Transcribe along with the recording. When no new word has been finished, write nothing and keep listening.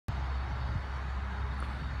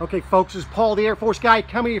Okay folks, this is Paul the Air Force guy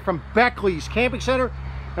coming here from Beckley's Camping Center.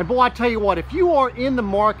 And boy, I tell you what, if you are in the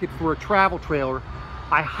market for a travel trailer,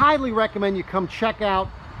 I highly recommend you come check out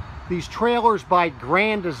these trailers by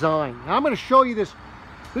Grand Design. Now, I'm going to show you this.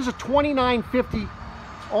 This is a 2950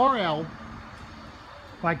 RL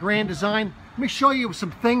by Grand Design. Let me show you some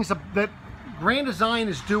things that Grand Design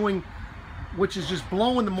is doing, which is just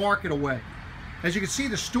blowing the market away. As you can see,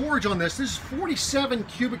 the storage on this is 47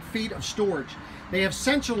 cubic feet of storage. They have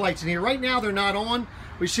sensor lights in here. Right now they're not on.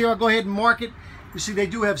 We see, I'll go ahead and mark it. You see they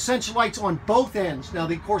do have sensor lights on both ends. Now,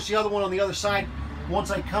 of course, the other one on the other side,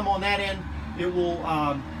 once I come on that end, it will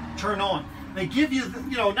turn on. They give you,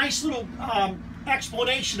 a nice little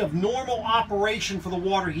explanation of normal operation for the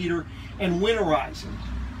water heater and winterizing.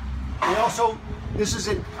 They also, this is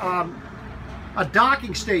a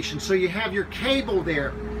docking station, so you have your cable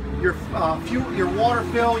there, your water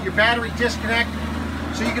fill, your battery disconnect,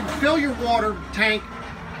 so you can fill your water tank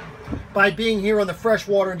by being here on the fresh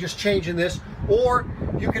water and just changing this. Or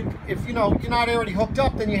you could, if you're not already hooked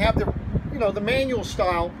up, then you have the manual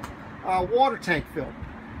style water tank fill.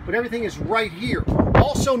 But everything is right here.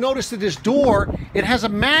 Also notice that this door, it has a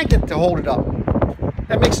magnet to hold it up.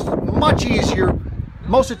 That makes it much easier.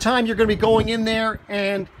 Most of the time you're going to be going in there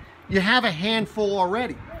and you have a handful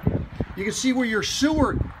already. You can see where your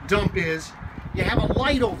sewer dump is. You have a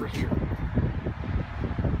light over here.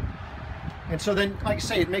 And so then, like I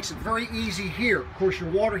say, it makes it very easy here. Of course, your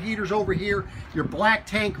water heater's over here, your black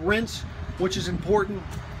tank rinse, which is important.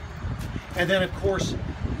 And then, of course,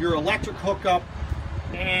 your electric hookup,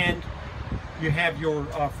 and you have your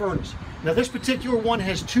furnace. Now, this particular one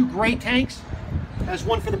has two gray tanks. It has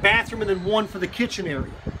one for the bathroom and then one for the kitchen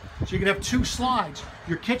area. So you can have two slides.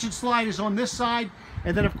 Your kitchen slide is on this side,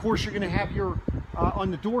 and then, of course, you're going to have your,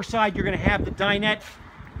 on the door side, you're going to have the dinette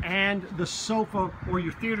and the sofa or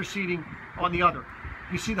your theater seating on the other.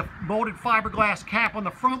 You see the molded fiberglass cap on the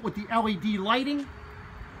front with the LED lighting,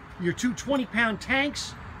 your two 20-pound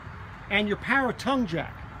tanks, and your power tongue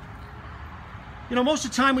jack. Most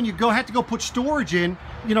of the time when you have to go put storage in,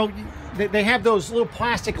 they have those little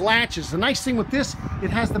plastic latches. The nice thing with this, it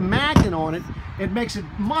has the magnet on it. It makes it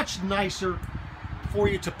much nicer for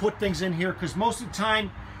you to put things in here, because most of the time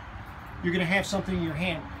you're going to have something in your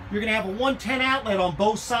hand. You're going to have a 110 outlet on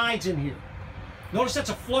both sides in here. Notice that's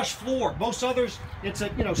a flush floor. Most others, it's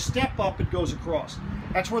a step up it goes across.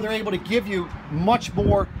 That's where they're able to give you much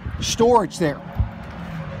more storage there.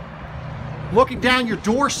 Looking down your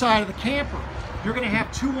door side of the camper, you're going to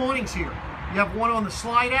have two awnings here. You have one on the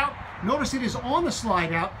slide out. Notice it is on the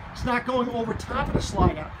slide out. It's not going over top of the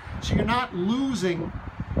slide out. So you're not losing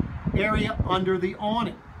area under the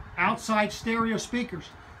awning. Outside stereo speakers.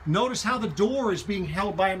 Notice how the door is being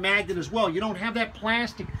held by a magnet as well. You don't have that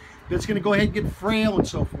plastic that's going to go ahead and get frail and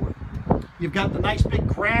so forth. You've got the nice big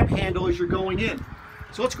grab handle as you're going in.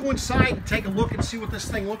 So let's go inside and take a look and see what this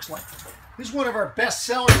thing looks like. This is one of our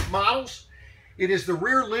best-selling models. It is the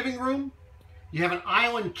rear living room. You have an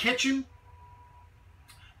island kitchen.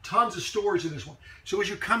 Tons of storage in this one. So as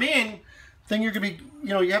you come in, then you're going to be,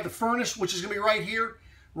 you have the furnace, which is going to be right here.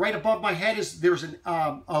 Right above my head there's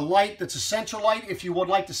a light that's a sensor light if you would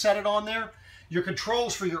like to set it on there. Your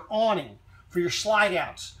controls for your awning, for your slide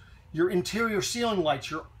outs, your interior ceiling lights,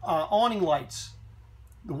 your awning lights,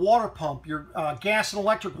 the water pump, your gas and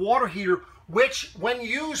electric water heater, which when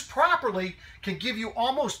used properly can give you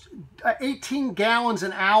almost 18 gallons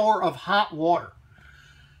an hour of hot water.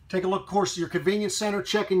 Take a look, of course, at your convenience center,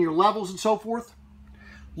 checking your levels and so forth.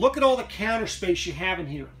 Look at all the counter space you have in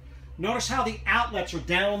here. Notice how the outlets are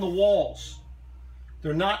down on the walls.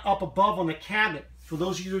 They're not up above on the cabinet. For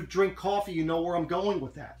those of you who drink coffee, you know where I'm going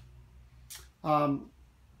with that.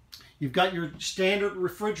 You've got your standard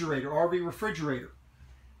refrigerator, RV refrigerator.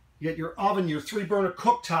 You got your oven, your 3-burner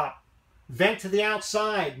cooktop, vent to the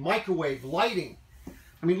outside, microwave, lighting.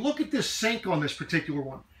 I mean, look at this sink on this particular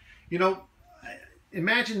one.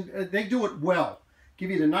 Imagine they do it well. Give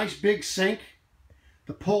you the nice big sink,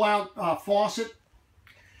 the pull-out faucet.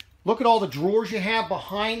 Look at all the drawers you have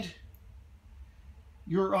behind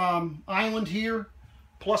your island here.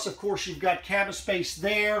 Plus, of course, you've got cabinet space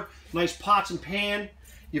there, nice pots and pan.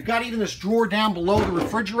 You've got even this drawer down below the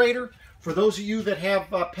refrigerator for those of you that have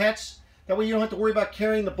pets. That way you don't have to worry about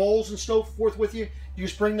carrying the bowls and so forth with you. You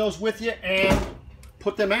just bring those with you and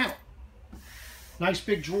put them out. Nice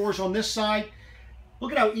big drawers on this side.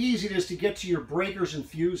 Look at how easy it is to get to your breakers and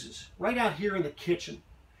fuses. Right out here in the kitchen.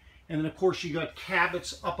 And then, of course, you got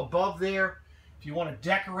cabinets up above there. If you want to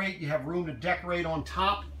decorate, you have room to decorate on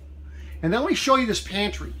top. And then let me show you this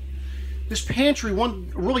pantry. This pantry, one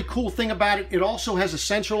really cool thing about it, it also has a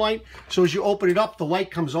sensor light. So as you open it up, the light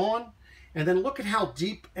comes on. And then look at how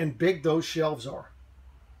deep and big those shelves are.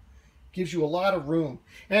 Gives you a lot of room.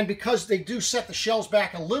 And because they do set the shelves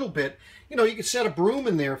back a little bit, you know, you can set a broom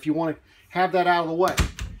in there if you want to have that out of the way.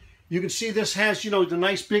 You can see this has, you know, the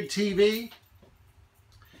nice big TV.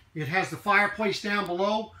 It has the fireplace down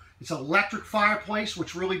below. It's an electric fireplace,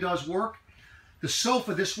 which really does work. The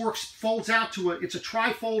sofa, this folds out to it's a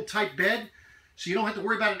tri-fold type bed, so you don't have to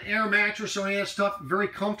worry about an air mattress or any of that stuff. Very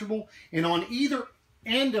comfortable. And on either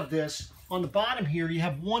end of this, on the bottom here, you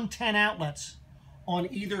have 110 outlets on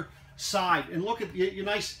either side. And look at your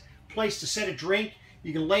nice place to set a drink.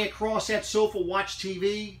 You can lay across that sofa, watch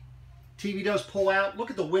TV. TV does pull out. Look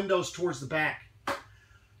at the windows towards the back.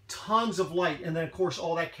 Tons of light, and then of course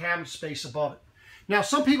all that cabinet space above it. Now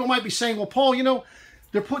some people might be saying, well, Paul, you know,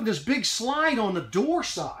 they're putting this big slide on the door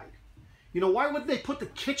side. You know, why wouldn't they put the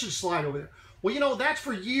kitchen slide over there? Well, you know, that's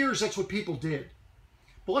for years, that's what people did.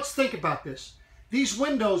 But let's think about this. These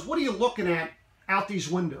windows, what are you looking at out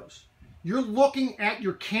these windows? You're looking at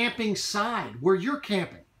your camping side, where you're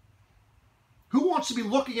camping. Who wants to be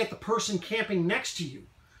looking at the person camping next to you?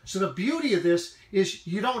 So the beauty of this is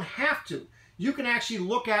you don't have to. You can actually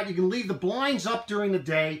look out, you can leave the blinds up during the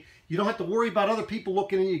day. You don't have to worry about other people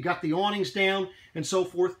looking in. You got the awnings down and so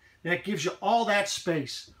forth. That gives you all that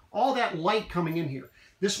space, all that light coming in here.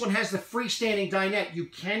 This one has the freestanding dinette. You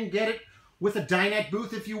can get it with a dinette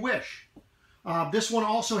booth if you wish. This one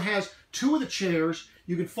also has 2 of the chairs.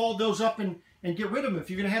 You can fold those up and get rid of them if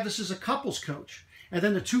you're going to have this as a couple's coach. And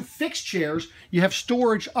then the 2 fixed chairs, you have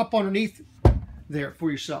storage up underneath there for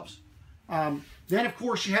yourselves. Then, of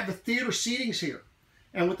course, you have the theater seatings here,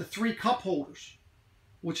 and with the 3 cup holders,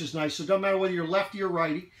 which is nice. So it doesn't matter whether you're lefty or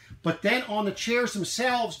righty. But then on the chairs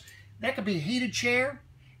themselves, that could be a heated chair.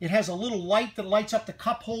 It has a little light that lights up the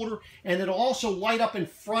cup holder, and it'll also light up in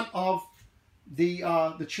front of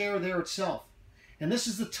the chair there itself. And this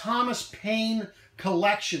is the Thomas Paine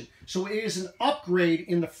collection. So it is an upgrade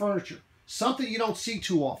in the furniture, something you don't see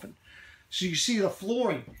too often. So you see the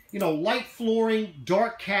flooring, you know, light flooring,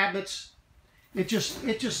 dark cabinets. It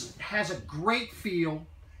just has a great feel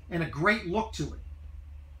and a great look to it.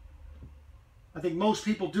 I think most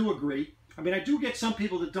people do agree. I mean, I do get some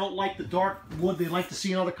people that don't like the dark wood. They like to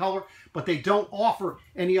see another color, but they don't offer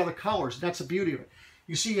any other colors. That's the beauty of it.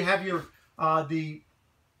 You see, you have your for the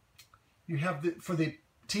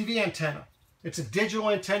TV antenna. It's a digital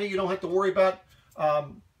antenna. You don't have to worry about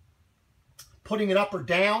putting it up or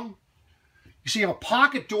down. You see, you have a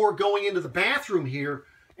pocket door going into the bathroom here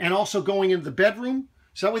and also going into the bedroom.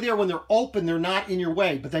 So that way there, when they're open, they're not in your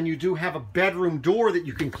way. But then you do have a bedroom door that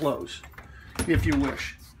you can close if you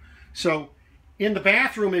wish. So in the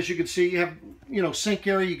bathroom, as you can see, you have, you know, sink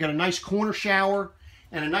area. You got a nice corner shower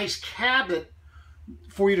and a nice cabinet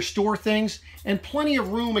for you to store things, and plenty of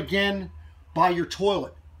room again by your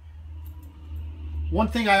toilet. One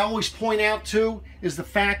thing I always point out too is the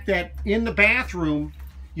fact that in the bathroom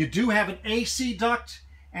you do have an AC duct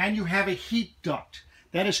and you have a heat duct.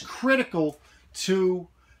 That is critical to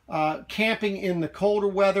camping in the colder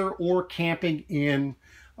weather or camping in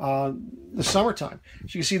the summertime. So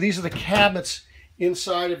you can see these are the cabinets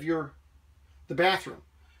inside of the bathroom.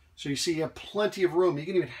 So you see you have plenty of room. You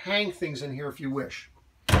can even hang things in here if you wish.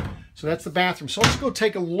 So that's the bathroom. So let's go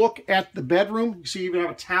take a look at the bedroom. You see you even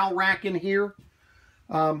have a towel rack in here.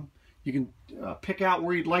 You can pick out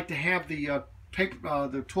where you'd like to have the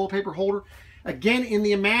toilet paper holder. Again, in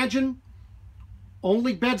the Imagine,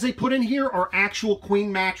 only beds they put in here are actual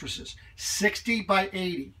queen mattresses, 60 by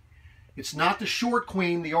 80. It's not the short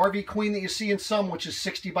queen, the RV queen that you see in some, which is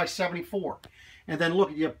 60 by 74. And then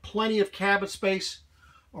look, you have plenty of cabinet space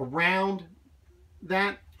around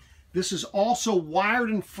that. This is also wired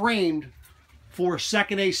and framed for a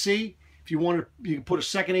second AC. If you want to, you can put a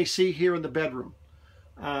second AC here in the bedroom.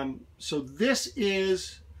 So this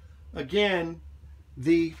is, again,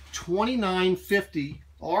 the 2950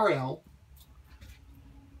 RL,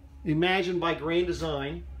 Imagine by Grand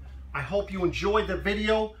Design. I hope you enjoyed the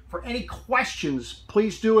video. For any questions,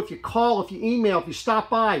 please do. If you call, if you email, if you stop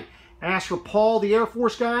by, ask for Paul, the Air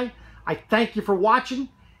Force guy. I thank you for watching,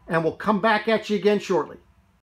 and we'll come back at you again shortly.